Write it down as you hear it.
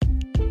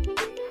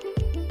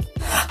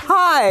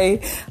Hi,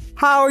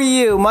 how are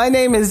you? My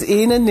name is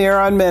Ina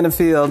Neron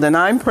Menefield, and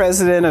I'm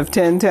president of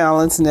 10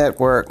 Talents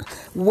Network.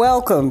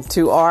 Welcome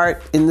to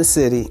Art in the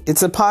City.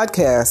 It's a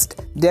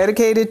podcast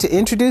dedicated to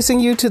introducing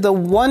you to the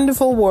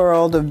wonderful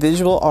world of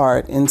visual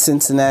art in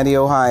Cincinnati,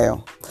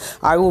 Ohio.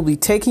 I will be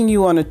taking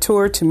you on a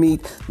tour to meet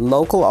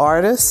local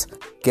artists,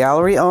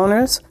 gallery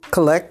owners,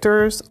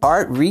 collectors,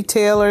 art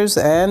retailers,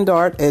 and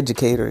art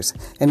educators.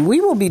 And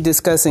we will be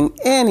discussing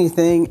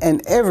anything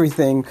and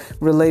everything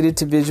related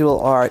to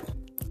visual art.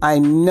 I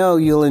know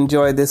you'll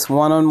enjoy this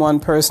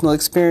one-on-one personal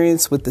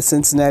experience with the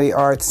Cincinnati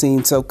art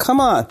scene. So come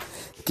on,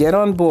 get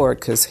on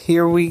board, because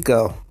here we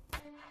go.